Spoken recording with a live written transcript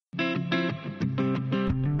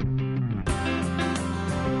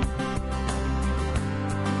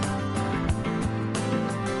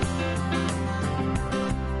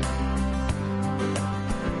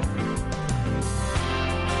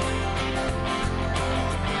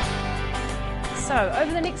So,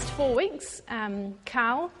 over the next 4 weeks,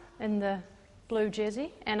 Carl in the blue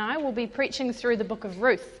jersey and I will be preaching through the book of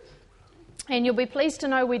Ruth. And you'll be pleased to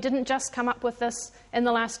know we didn't just come up with this in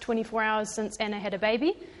the last 24 hours since Anna had a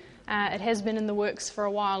baby. It has been in the works for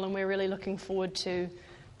a while, and we're really looking forward to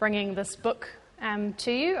bringing this book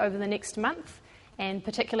to you over the next month, and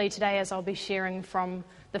particularly today as I'll be sharing from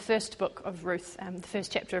the first book of Ruth, the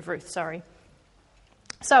first chapter of Ruth, sorry.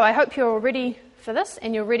 So I hope you're ready for this,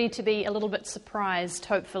 and you're ready to be a little bit surprised,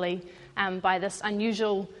 hopefully, by this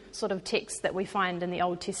unusual sort of text that we find in the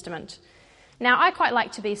Old Testament. Now, I quite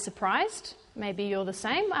like to be surprised. Maybe you're the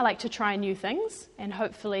same. I like to try new things and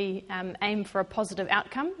hopefully aim for a positive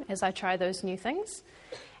outcome as I try those new things.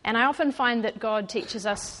 And I often find that God teaches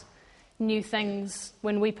us new things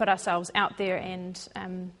when we put ourselves out there,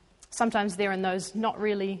 and sometimes they're in those not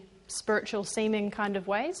really spiritual seeming kind of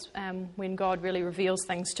ways, when God really reveals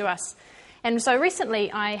things to us. And so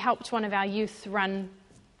recently I helped one of our youth run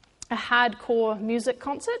a hardcore music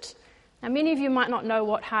concert. Now, many of you might not know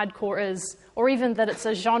what hardcore is, or even that it's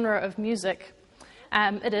a genre of music.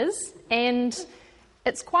 It is, and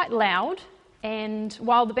it's quite loud, and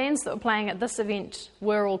while the bands that were playing at this event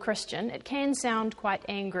were all Christian, it can sound quite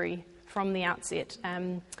angry from the outset.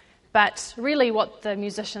 But really what the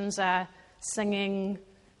musicians are singing,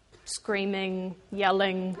 screaming,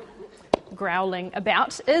 yelling, growling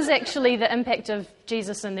about is actually the impact of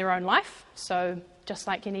Jesus in their own life, so just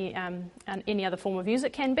like any other form of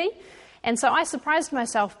music can be. And so I surprised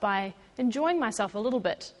myself by enjoying myself a little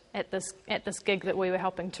bit at this gig that we were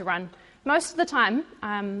helping to run. Most of the time,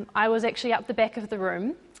 I was actually up the back of the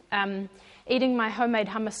room eating my homemade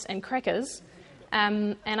hummus and crackers,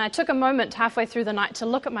 and I took a moment halfway through the night to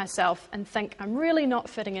look at myself and think, I'm really not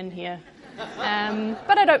fitting in here.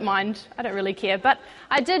 But I don't mind. I don't really care. But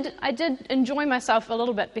I did enjoy myself a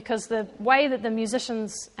little bit, because the way that the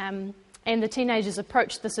musicians and the teenagers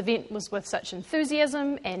approached this event was with such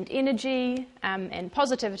enthusiasm and energy and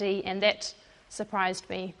positivity, and that surprised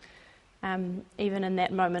me even in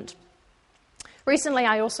that moment. Recently,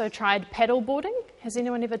 I also tried paddleboarding. Has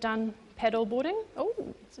anyone ever done paddleboarding? Oh,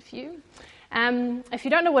 there's a few. If you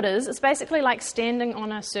don't know what it is, it's basically like standing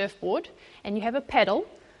on a surfboard, and you have a paddle,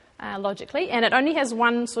 logically, and it only has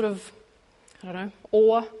one sort of,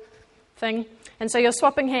 oar thing. And so you're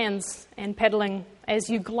swapping hands and paddling as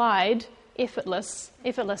you glide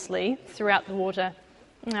effortlessly throughout the water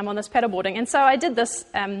on this paddleboarding. And so I did this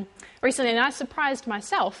recently, and I surprised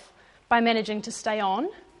myself by managing to stay on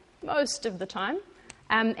most of the time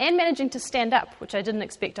and managing to stand up, which I didn't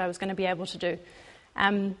expect I was going to be able to do.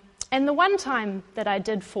 And the one time that I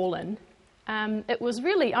did fall in, it was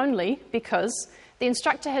really only because the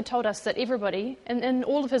instructor had told us that everybody, in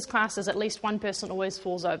all of his classes, at least one person always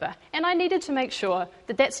falls over. And I needed to make sure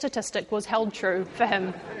that that statistic was held true for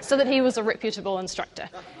him so that he was a reputable instructor.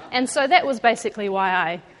 And so that was basically why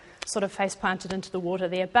I sort of face-planted into the water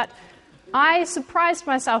there. But I surprised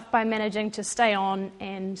myself by managing to stay on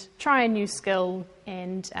and try a new skill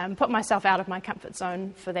and put myself out of my comfort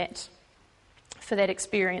zone for that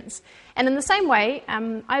experience. And in the same way,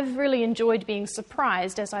 I've really enjoyed being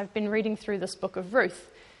surprised as I've been reading through this book of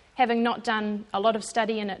Ruth. Having not done a lot of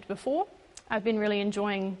study in it before, I've been really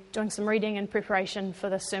enjoying doing some reading in preparation for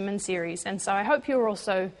this sermon series. And so I hope you're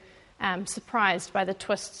also surprised by the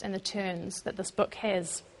twists and the turns that this book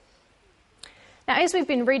has. Now, as we've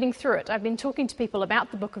been reading through it, I've been talking to people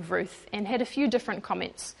about the book of Ruth and had a few different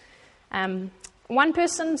comments. One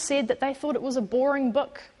person said that they thought it was a boring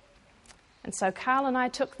book. And so Carl and I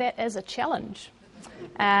took that as a challenge.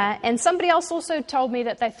 And somebody else also told me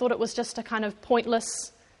that they thought it was just a kind of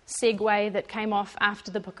pointless segue that came off after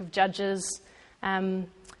the book of Judges.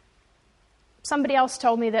 Somebody else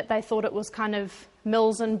told me that they thought it was kind of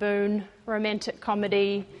Mills and Boon romantic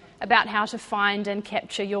comedy about how to find and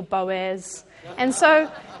capture your Boaz. And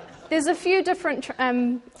so there's a few different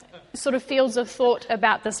sort of fields of thought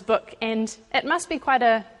about this book, and it must be quite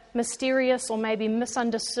a mysterious or maybe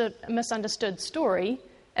misunderstood story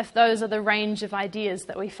if those are the range of ideas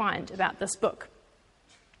that we find about this book.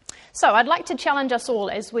 So I'd like to challenge us all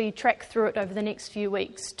as we track through it over the next few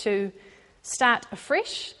weeks to start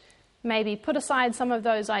afresh, maybe put aside some of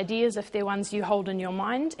those ideas if they're ones you hold in your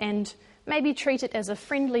mind, and maybe treat it as a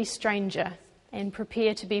friendly stranger and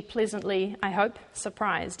prepare to be pleasantly, I hope,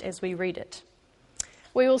 surprised as we read it.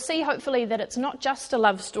 We will see, hopefully, that it's not just a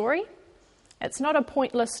love story. It's not a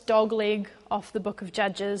pointless dogleg off the book of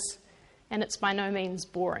Judges, and it's by no means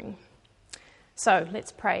boring. So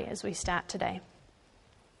let's pray as we start today.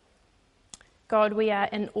 God, we are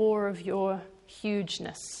in awe of your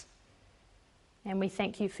hugeness, and we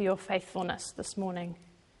thank you for your faithfulness this morning.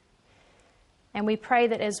 And we pray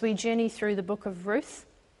that as we journey through the book of Ruth,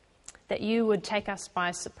 that you would take us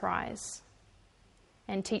by surprise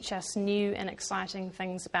and teach us new and exciting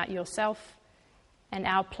things about yourself and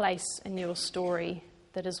our place in your story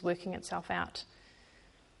that is working itself out.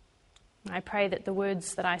 I pray that the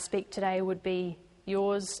words that I speak today would be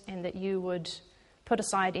yours and that you would put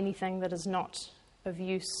aside anything that is not of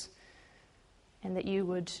use and that you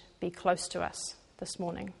would be close to us this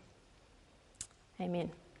morning.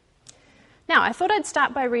 Amen. Now, I thought I'd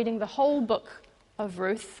start by reading the whole book of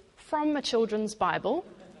Ruth from a children's Bible,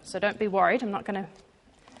 so don't be worried, I'm not going to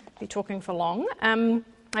be talking for long.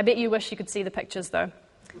 I bet you wish you could see the pictures, though.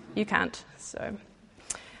 You can't, so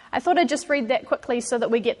I thought I'd just read that quickly so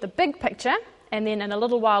that we get the big picture, and then in a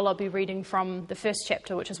little while I'll be reading from the first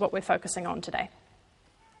chapter, which is what we're focusing on today.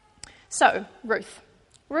 So, Ruth.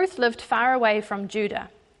 Ruth lived far away from Judah,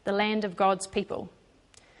 the land of God's people.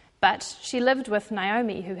 But she lived with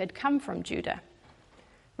Naomi, who had come from Judah.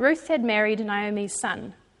 Ruth had married Naomi's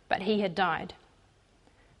son, but he had died.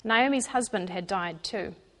 Naomi's husband had died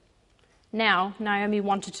too. Now Naomi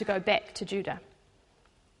wanted to go back to Judah.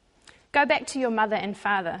 "Go back to your mother and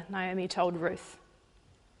father," Naomi told Ruth.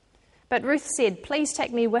 But Ruth said, "Please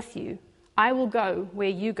take me with you. I will go where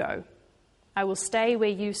you go. I will stay where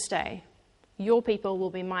you stay. Your people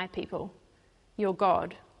will be my people. Your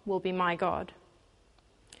God will be my God."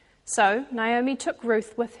 So Naomi took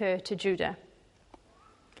Ruth with her to Judah.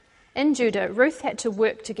 In Judah, Ruth had to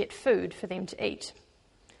work to get food for them to eat.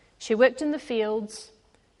 She worked in the fields.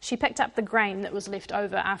 She picked up the grain that was left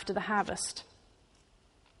over after the harvest.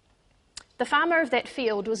 The farmer of that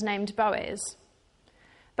field was named Boaz.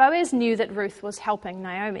 Boaz knew that Ruth was helping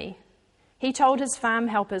Naomi. He told his farm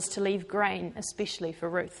helpers to leave grain, especially for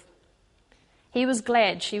Ruth. He was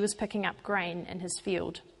glad she was picking up grain in his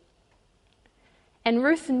field. And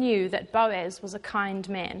Ruth knew that Boaz was a kind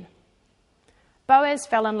man. Boaz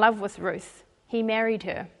fell in love with Ruth. He married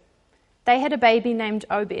her. They had a baby named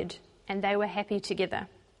Obed, and they were happy together.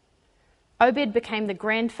 Obed became the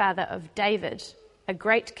grandfather of David, a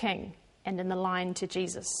great king, and in the line to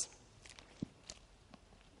Jesus.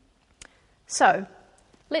 So,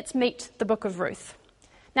 let's meet the book of Ruth.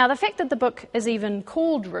 Now, the fact that the book is even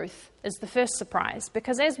called Ruth is the first surprise,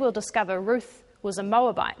 because as we'll discover, Ruth was a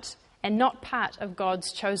Moabite and not part of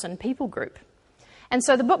God's chosen people group. And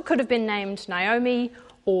so the book could have been named Naomi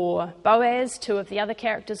or Boaz, two of the other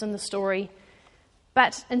characters in the story,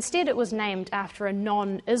 but instead it was named after a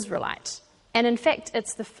non-Israelite. And in fact,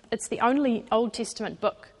 it's the only Old Testament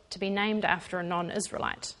book to be named after a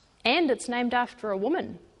non-Israelite. And it's named after a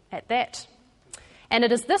woman at that. And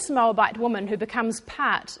it is this Moabite woman who becomes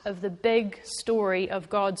part of the big story of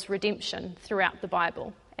God's redemption throughout the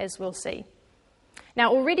Bible, as we'll see. Now,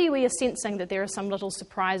 already we are sensing that there are some little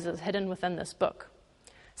surprises hidden within this book.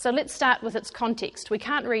 So let's start with its context. We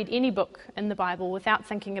can't read any book in the Bible without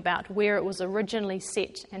thinking about where it was originally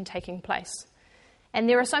set and taking place. And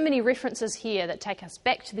there are so many references here that take us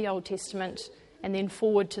back to the Old Testament and then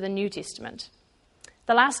forward to the New Testament.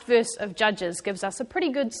 The last verse of Judges gives us a pretty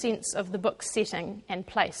good sense of the book's setting and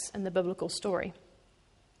place in the biblical story.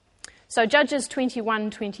 So Judges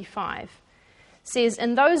 21:25 says,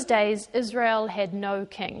 "In those days Israel had no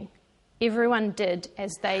king. Everyone did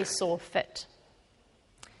as they saw fit."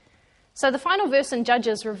 So the final verse in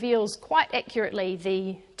Judges reveals quite accurately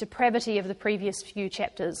the depravity of the previous few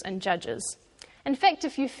chapters in Judges. In fact,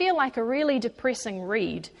 if you feel like a really depressing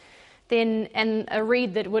read, and a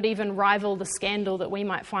read that would even rival the scandal that we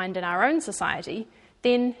might find in our own society,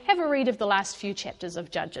 then have a read of the last few chapters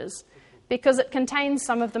of Judges, because it contains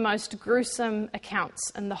some of the most gruesome accounts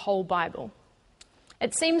in the whole Bible.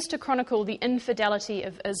 It seems to chronicle the infidelity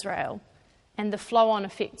of Israel and the flow-on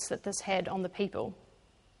effects that this had on the people.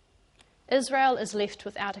 Israel is left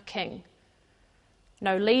without a king.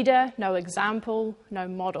 No leader, no example, no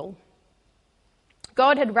model.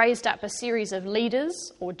 God had raised up a series of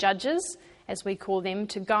leaders, or judges, as we call them,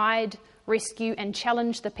 to guide, rescue, and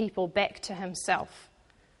challenge the people back to himself.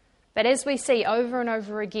 But as we see over and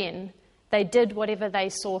over again, they did whatever they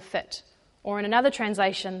saw fit. Or in another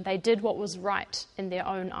translation, they did what was right in their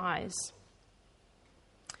own eyes.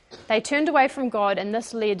 They turned away from God, and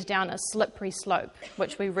this led down a slippery slope,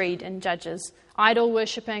 which we read in Judges. Idol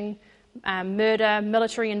worshipping, murder,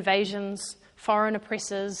 military invasions, foreign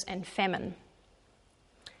oppressors, and famine.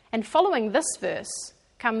 And following this verse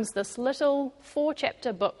comes this little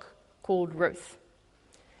 4-chapter book called Ruth.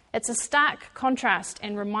 It's a stark contrast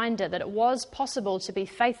and reminder that it was possible to be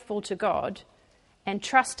faithful to God and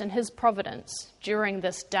trust in his providence during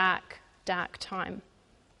this dark, dark time.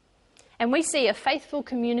 And we see a faithful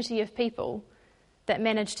community of people that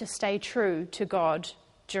managed to stay true to God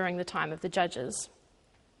during the time of the judges.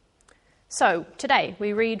 So today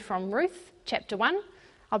we read from Ruth chapter 1.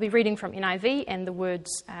 I'll be reading from NIV and the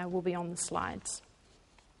words will be on the slides.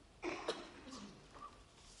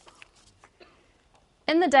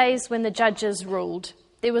 In the days when the judges ruled,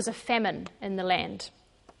 there was a famine in the land.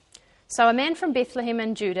 So a man from Bethlehem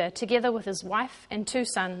in Judah, together with his wife and 2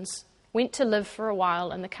 sons, went to live for a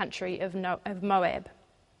while in the country of Moab.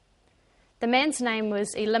 The man's name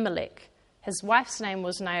was Elimelech, his wife's name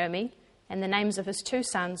was Naomi, and the names of his 2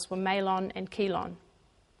 sons were Mahlon and Chilion.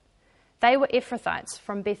 They were Ephrathites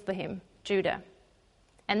from Bethlehem, Judah,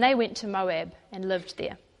 and they went to Moab and lived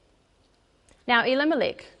there. Now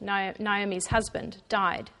Elimelech, Naomi's husband,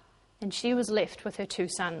 died, and she was left with her 2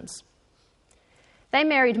 sons. They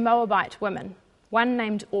married Moabite women, one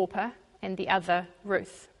named Orpah and the other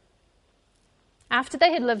Ruth. After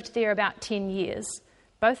they had lived there about 10 years,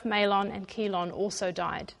 both Mahlon and Chilion also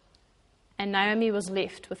died, and Naomi was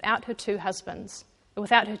left without her 2 sons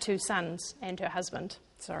and her husband.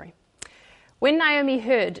 When Naomi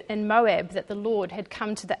heard in Moab that the Lord had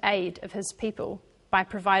come to the aid of his people by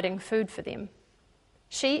providing food for them,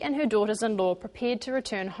 she and her daughters-in-law prepared to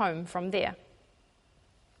return home from there.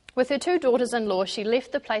 With her 2 daughters-in-law, she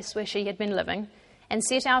left the place where she had been living and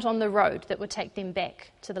set out on the road that would take them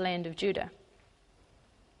back to the land of Judah.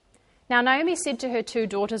 Now Naomi said to her 2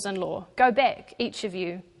 daughters-in-law, "Go back, each of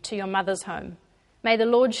you, to your mother's home. May the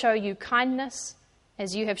Lord show you kindness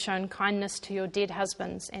as you have shown kindness to your dead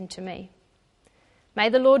husbands and to me. May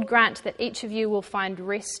the Lord grant that each of you will find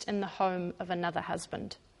rest in the home of another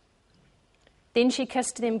husband." Then she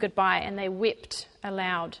kissed them goodbye, and they wept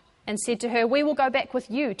aloud and said to her, "We will go back with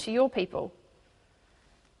you to your people."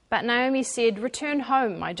 But Naomi said, "Return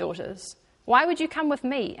home, my daughters. Why would you come with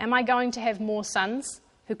me? Am I going to have more sons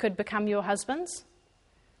who could become your husbands?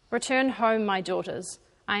 Return home, my daughters.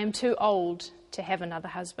 I am too old to have another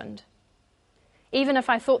husband. Even if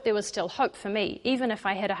I thought there was still hope for me, even if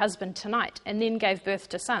I had a husband tonight and then gave birth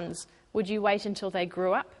to sons, would you wait until they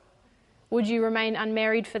grew up? Would you remain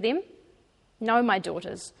unmarried for them? No, my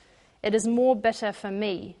daughters, it is more bitter for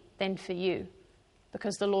me than for you,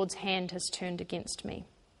 because the Lord's hand has turned against me."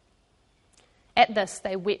 At this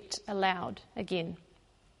they wept aloud again.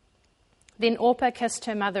 Then Orpah kissed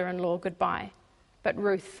her mother-in-law goodbye, but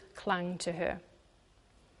Ruth clung to her.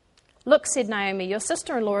 "Look," said Naomi, "your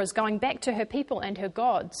sister-in-law is going back to her people and her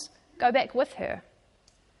gods. Go back with her."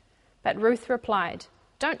 But Ruth replied,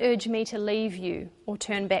 "Don't urge me to leave you or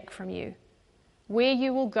turn back from you. Where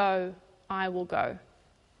you will go, I will go,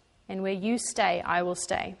 and where you stay, I will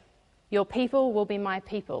stay. Your people will be my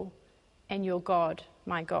people, and your God,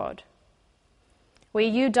 my God. Where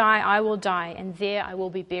you die, I will die, and there I will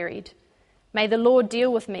be buried. May the Lord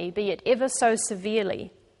deal with me, be it ever so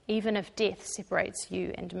severely, even if death separates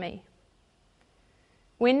you and me."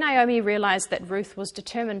 When Naomi realized that Ruth was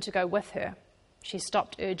determined to go with her, she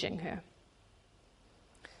stopped urging her.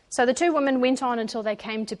 So the 2 women went on until they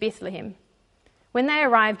came to Bethlehem. When they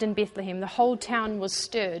arrived in Bethlehem, the whole town was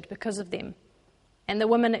stirred because of them, and the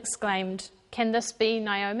women exclaimed, "Can this be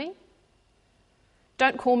Naomi?"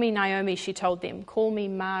 "Don't call me Naomi," she told them. "Call me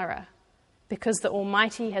Mara, because the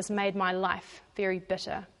Almighty has made my life very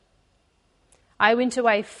bitter. I went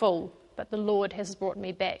away full, but the Lord has brought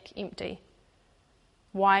me back empty.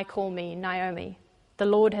 Why call me Naomi? The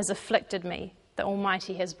Lord has afflicted me. The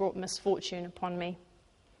Almighty has brought misfortune upon me."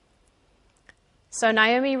 So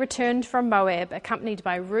Naomi returned from Moab, accompanied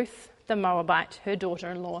by Ruth the Moabite, her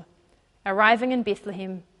daughter-in-law, arriving in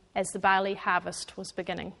Bethlehem as the barley harvest was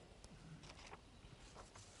beginning.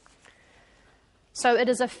 So it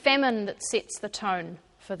is a famine that sets the tone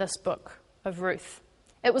for this book of Ruth.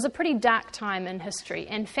 It was a pretty dark time in history,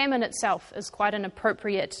 and famine itself is quite an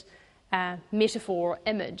appropriate metaphor or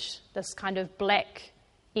image, this kind of black,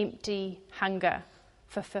 empty hunger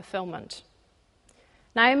for fulfillment.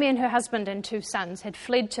 Naomi and her husband and 2 sons had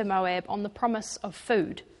fled to Moab on the promise of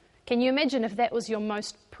food. Can you imagine if that was your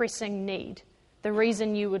most pressing need, the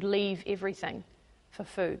reason you would leave everything for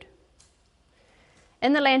food?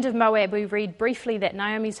 In the land of Moab, we read briefly that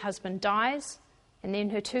Naomi's husband dies, and then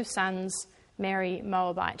her 2 sons marry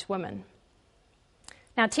Moabite women.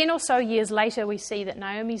 Now, 10 or so years later, we see that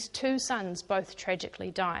Naomi's 2 sons both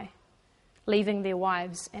tragically die, leaving their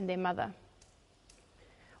wives and their mother.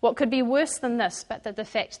 What could be worse than this but the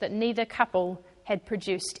fact that neither couple had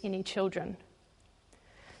produced any children?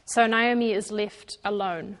 So Naomi is left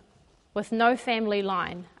alone, with no family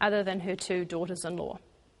line other than her 2 daughters-in-law.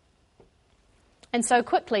 And so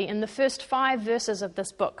quickly, in the first 5 verses of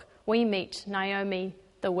this book, we meet Naomi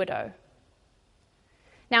the widow.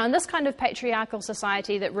 Now, in this kind of patriarchal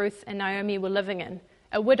society that Ruth and Naomi were living in,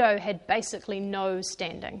 a widow had basically no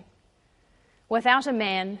standing. Without a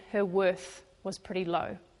man, her worth was pretty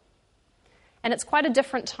low. And it's quite a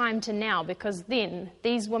different time to now, because then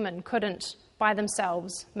these women couldn't, by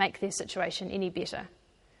themselves, make their situation any better.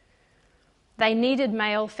 They needed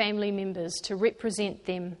male family members to represent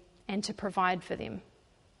them and to provide for them.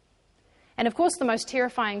 And of course, the most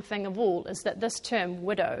terrifying thing of all is that this term,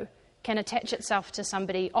 widow, can attach itself to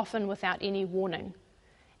somebody often without any warning.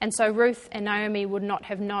 And so Ruth and Naomi would not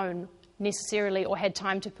have known necessarily or had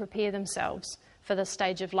time to prepare themselves for the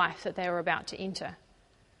stage of life that they were about to enter.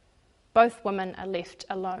 Both women are left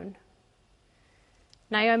alone.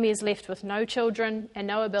 Naomi is left with no children and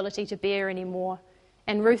no ability to bear anymore,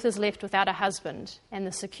 and Ruth is left without a husband and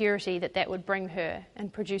the security that that would bring her in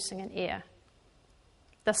producing an heir.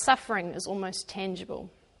 The suffering is almost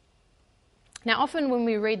tangible. Now, often when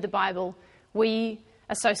we read the Bible, we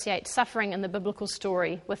associate suffering in the biblical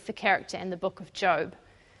story with the character in the book of Job.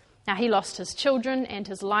 Now, he lost his children and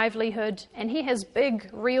his livelihood, and he has big,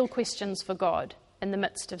 real questions for God in the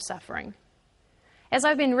midst of suffering. As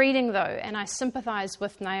I've been reading, though, and I sympathise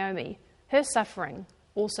with Naomi, her suffering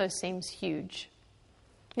also seems huge.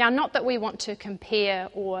 Now, not that we want to compare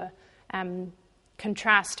or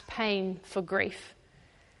contrast pain for grief,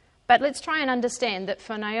 but let's try and understand that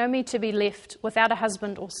for Naomi to be left without a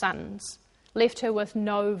husband or sons left her with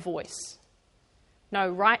no voice, no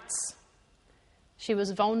rights. She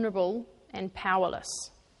was vulnerable and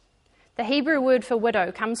powerless. The Hebrew word for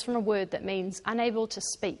widow comes from a word that means unable to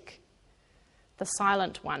speak, the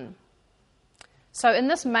silent one. So in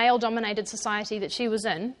this male-dominated society that she was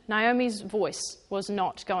in, Naomi's voice was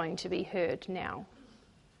not going to be heard now.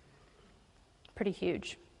 Pretty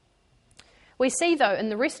huge. We see, though, in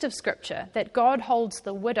the rest of Scripture that God holds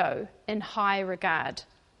the widow in high regard.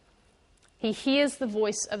 He hears the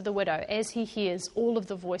voice of the widow as he hears all of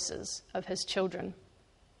the voices of his children.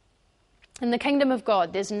 In the kingdom of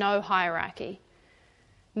God, there's no hierarchy.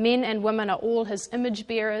 Men and women are all his image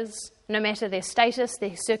bearers, no matter their status,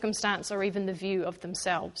 their circumstance, or even the view of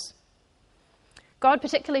themselves. God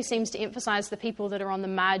particularly seems to emphasize the people that are on the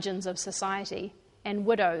margins of society, and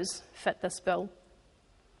widows fit this bill.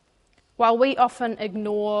 While we often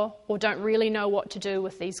ignore or don't really know what to do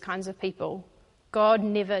with these kinds of people, God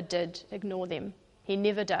never did ignore them. He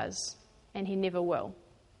never does, and he never will.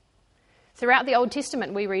 Throughout the Old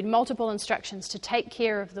Testament, we read multiple instructions to take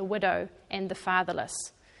care of the widow and the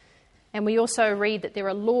fatherless. And we also read that there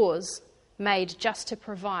are laws made just to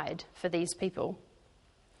provide for these people.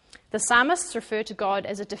 The psalmists refer to God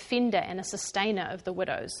as a defender and a sustainer of the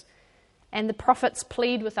widows, and the prophets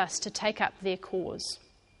plead with us to take up their cause.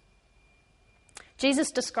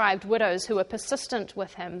 Jesus described widows who were persistent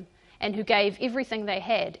with him and who gave everything they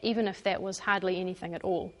had, even if that was hardly anything at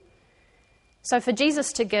all. So for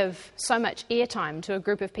Jesus to give so much airtime to a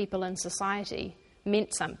group of people in society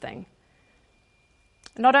meant something.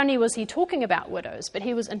 Not only was he talking about widows, but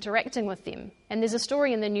he was interacting with them. And there's a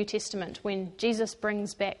story in the New Testament when Jesus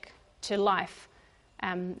brings back to life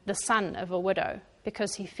the son of a widow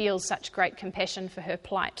because he feels such great compassion for her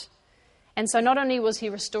plight. And so not only was he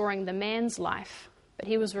restoring the man's life, but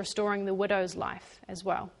he was restoring the widow's life as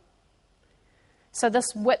well. So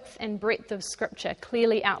this width and breadth of Scripture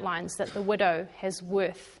clearly outlines that the widow has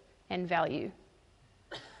worth and value.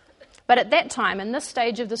 But at that time, in this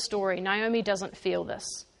stage of the story, Naomi doesn't feel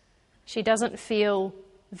this. She doesn't feel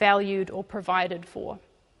valued or provided for.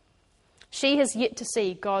 She has yet to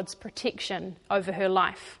see God's protection over her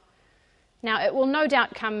life. Now, it will no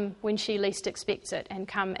doubt come when she least expects it and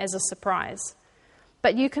come as a surprise.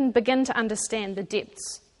 But you can begin to understand the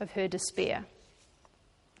depths of her despair,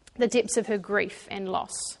 the depths of her grief and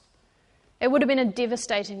loss. It would have been a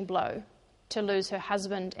devastating blow to lose her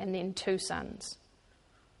husband and then 2 sons.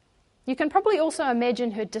 You can probably also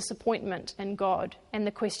imagine her disappointment in God and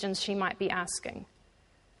the questions she might be asking.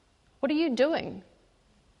 What are you doing?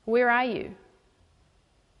 Where are you?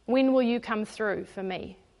 When will you come through for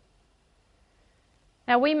me?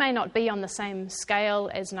 Now, we may not be on the same scale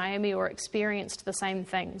as Naomi or experienced the same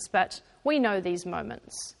things, but we know these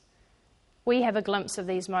moments. We have a glimpse of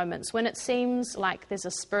these moments when it seems like there's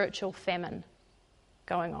a spiritual famine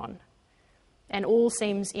going on and all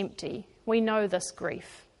seems empty. We know this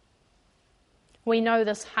grief. We know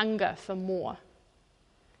this hunger for more.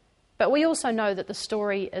 But we also know that the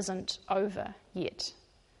story isn't over yet.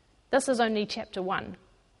 This is only chapter 1,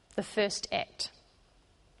 the first act.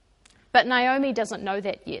 But Naomi doesn't know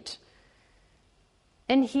that yet.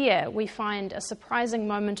 In here, we find a surprising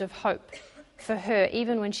moment of hope for her,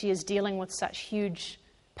 even when she is dealing with such huge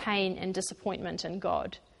pain and disappointment in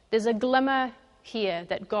God. There's a glimmer here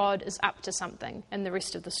that God is up to something in the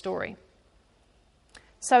rest of the story.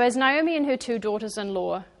 So as Naomi and her 2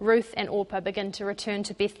 daughters-in-law, Ruth and Orpah, begin to return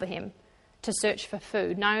to Bethlehem to search for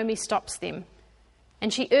food, Naomi stops them,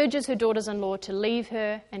 and she urges her daughters-in-law to leave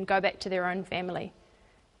her and go back to their own family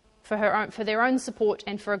for their own support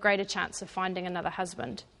and for a greater chance of finding another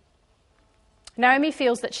husband. Naomi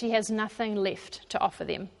feels that she has nothing left to offer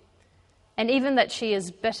them, and even that she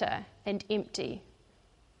is bitter and empty.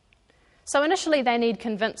 So initially they need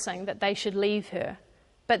convincing that they should leave her,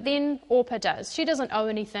 but then Orpah does. She doesn't owe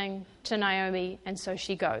anything to Naomi, and so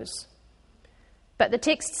she goes. But the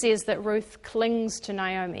text says that Ruth clings to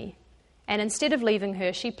Naomi, and instead of leaving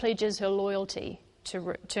her, she pledges her loyalty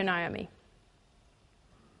to Naomi.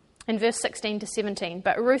 In verse 16 to 17,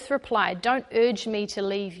 but Ruth replied, "Don't urge me to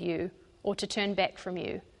leave you or to turn back from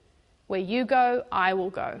you. Where you go, I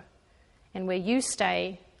will go, and where you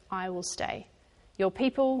stay, I will stay. Your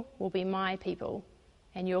people will be my people,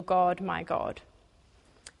 and your God my God.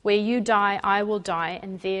 Where you die, I will die,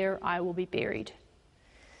 and there I will be buried.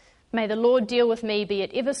 May the Lord deal with me, be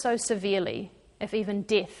it ever so severely, if even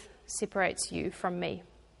death separates you from me."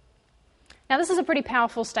 Now, this is a pretty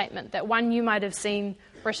powerful statement, that one you might have seen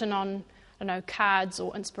written on, cards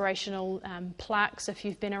or inspirational plaques if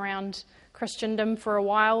you've been around Christendom for a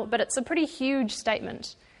while, but it's a pretty huge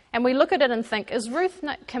statement. And we look at it and think, is Ruth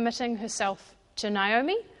committing herself to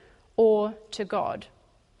Naomi or to God?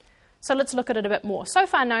 So let's look at it a bit more. So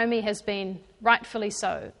far, Naomi has been, rightfully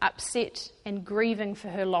so, upset and grieving for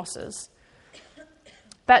her losses.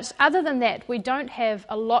 But other than that, we don't have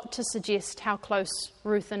a lot to suggest how close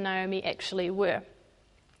Ruth and Naomi actually were.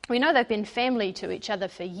 We know they've been family to each other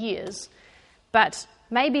for years, but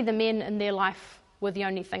maybe the men in their life were the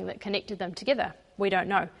only thing that connected them together. We don't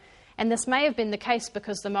know. And this may have been the case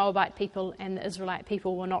because the Moabite people and the Israelite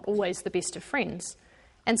people were not always the best of friends.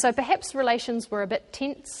 And so perhaps relations were a bit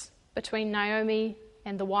tense between Naomi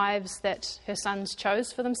and the wives that her sons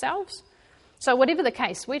chose for themselves. So whatever the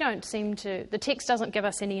case, the text doesn't give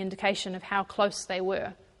us any indication of how close they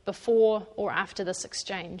were before or after this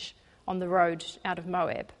exchange on the road out of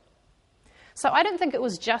Moab. So I don't think it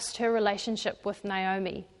was just her relationship with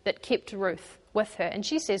Naomi that kept Ruth with her, and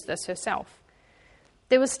she says this herself.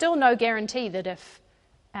 There was still no guarantee that if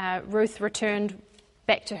Ruth returned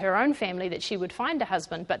back to her own family that she would find a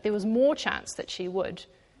husband, but there was more chance that she would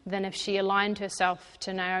than if she aligned herself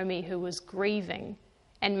to Naomi, who was grieving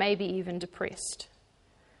and maybe even depressed.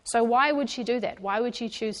 So why would she do that? Why would she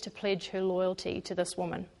choose to pledge her loyalty to this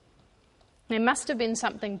woman? There must have been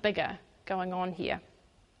something bigger going on here.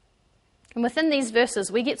 And within these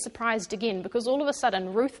verses, we get surprised again because all of a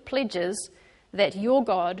sudden Ruth pledges that your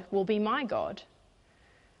God will be my God.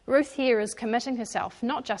 Ruth here is committing herself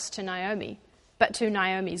not just to Naomi, but to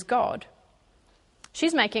Naomi's God.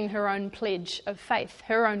 She's making her own pledge of faith,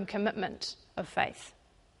 her own commitment of faith.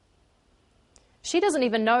 She doesn't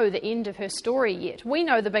even know the end of her story yet. We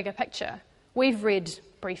know the bigger picture. We've read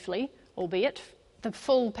briefly, albeit, the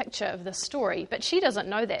full picture of this story, but she doesn't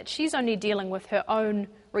know that. She's only dealing with her own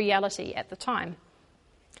reality at the time.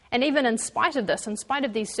 And even in spite of this, in spite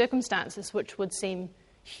of these circumstances which would seem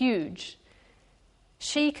huge,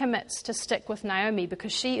 she commits to stick with Naomi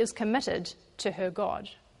because she is committed to her God.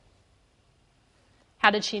 How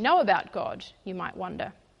did she know about God, you might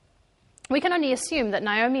wonder? We can only assume that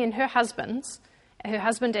Naomi and her husband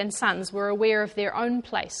and sons were aware of their own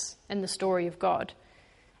place in the story of God.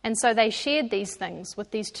 And so they shared these things with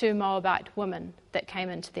these 2 Moabite women that came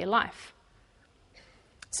into their life.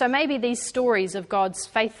 So maybe these stories of God's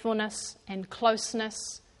faithfulness and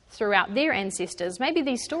closeness throughout their ancestors, maybe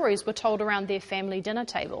these stories were told around their family dinner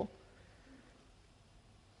table.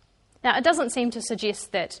 Now, it doesn't seem to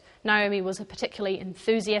suggest that Naomi was a particularly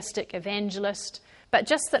enthusiastic evangelist, but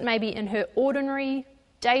just that maybe in her ordinary,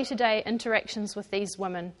 day-to-day interactions with these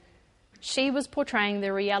women, she was portraying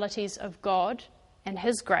the realities of God and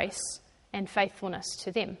His grace and faithfulness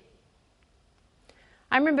to them.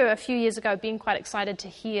 I remember a few years ago being quite excited to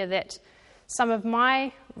hear that some of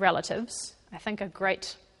my relatives, I think a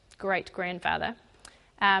great-great-grandfather,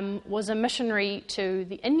 was a missionary to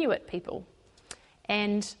the Inuit people.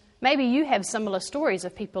 And maybe you have similar stories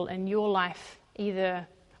of people in your life, either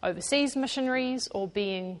overseas missionaries or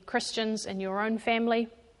being Christians in your own family.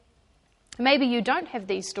 Maybe you don't have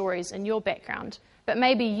these stories in your background, but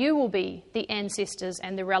maybe you will be the ancestors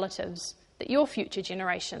and the relatives that your future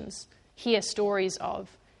generations hear stories of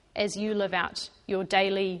as you live out your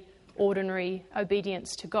daily, ordinary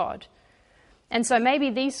obedience to God. And so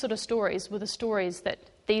maybe these sort of stories were the stories that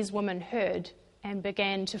these women heard and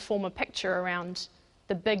began to form a picture around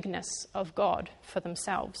the bigness of God for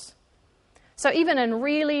themselves. So even in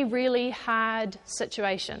really, really hard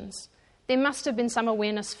situations, there must have been some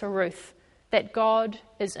awareness for Ruth that God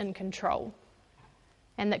is in control,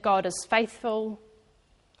 and that God is faithful,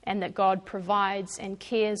 and that God provides and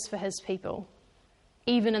cares for his people,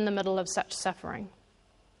 even in the middle of such suffering.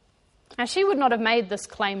 Now, she would not have made this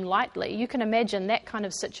claim lightly. You can imagine that kind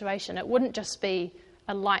of situation. It wouldn't just be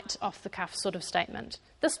a light, off-the-cuff sort of statement.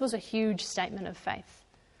 This was a huge statement of faith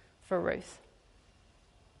for Ruth.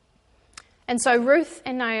 And so Ruth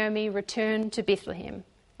and Naomi return to Bethlehem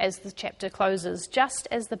as the chapter closes, just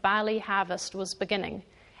as the barley harvest was beginning.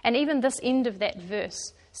 And even this end of that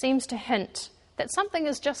verse seems to hint that something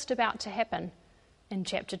is just about to happen in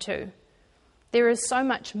chapter 2. There is so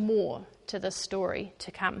much more to this story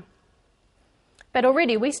to come. But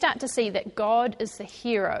already we start to see that God is the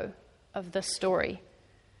hero of this story,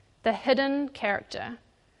 the hidden character,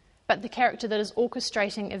 but the character that is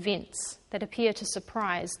orchestrating events that appear to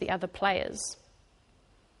surprise the other players.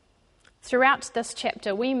 Throughout this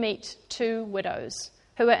chapter, we meet two widows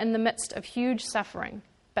who are in the midst of huge suffering,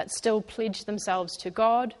 but still pledge themselves to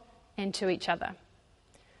God and to each other.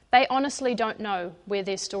 They honestly don't know where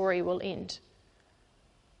their story will end,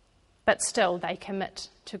 but still they commit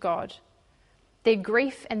to God. Their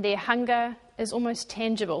grief and their hunger is almost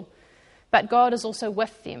tangible, but God is also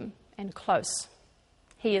with them and close.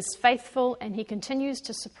 He is faithful and he continues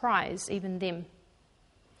to surprise even them.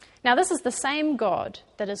 Now, this is the same God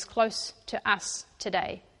that is close to us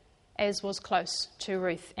today, as was close to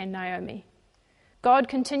Ruth and Naomi. God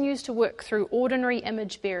continues to work through ordinary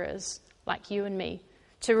image bearers like you and me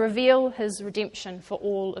to reveal his redemption for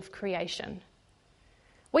all of creation.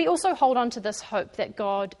 We also hold on to this hope that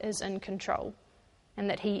God is in control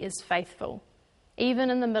and that he is faithful,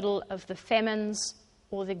 even in the middle of the famines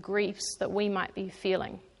or the griefs that we might be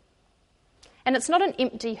feeling. And it's not an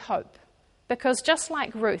empty hope, because just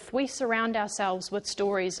like Ruth, we surround ourselves with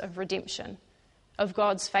stories of redemption, of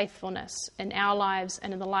God's faithfulness in our lives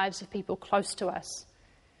and in the lives of people close to us.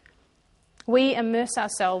 We immerse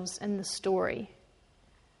ourselves in the story,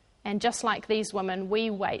 and just like these women, we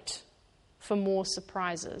wait for more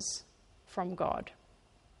surprises from God.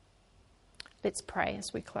 Let's pray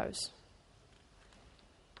as we close.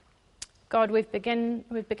 God, we've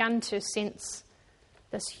begun to sense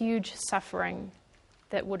this huge suffering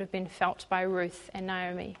that would have been felt by Ruth and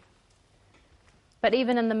Naomi. But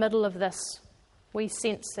even in the middle of this, we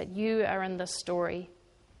sense that you are in this story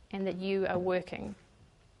and that you are working.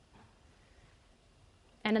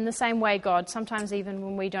 And in the same way, God, sometimes even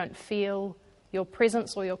when we don't feel your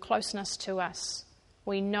presence or your closeness to us,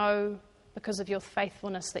 we know because of your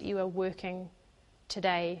faithfulness that you are working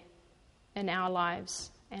today in our lives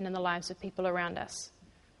and in the lives of people around us.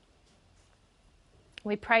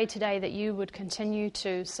 We pray today that you would continue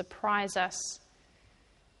to surprise us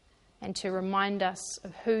and to remind us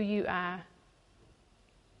of who you are.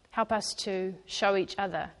 Help us to show each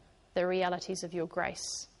other the realities of your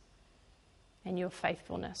grace and your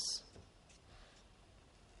faithfulness.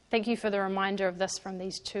 Thank you for the reminder of this from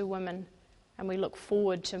these two women, and we look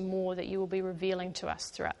forward to more that you will be revealing to us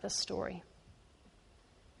throughout this story.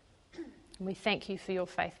 And we thank you for your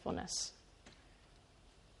faithfulness.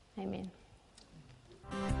 Amen.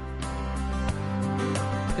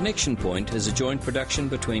 Connection Point is a joint production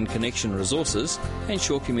between Connection Resources and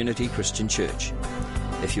Shore Community Christian Church.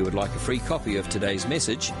 If you would like a free copy of today's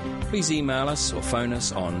message, please email us or phone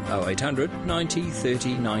us on 0800 90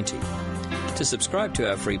 30 90. To subscribe to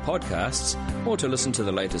our free podcasts or to listen to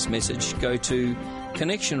the latest message, go to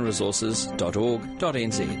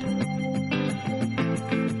connectionresources.org.nz.